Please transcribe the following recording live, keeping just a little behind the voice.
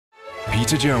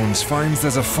Peter Jones finds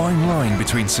there's a fine line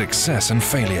between success and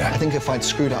failure. I think if I'd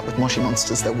screwed up with Moshi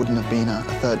Monsters, there wouldn't have been a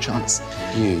third chance.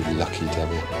 You lucky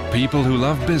devil. People who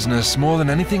love business more than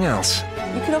anything else.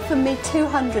 You could offer me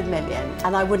 200 million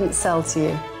and I wouldn't sell to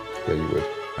you. Yeah, you would.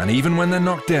 And even when they're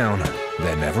knocked down,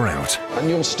 they're never out. And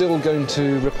you're still going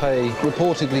to repay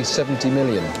reportedly 70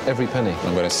 million, every penny.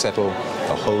 I'm going to settle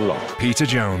the whole lot. Peter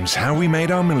Jones, How We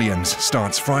Made Our Millions,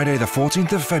 starts Friday the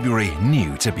 14th of February,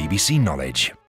 new to BBC Knowledge.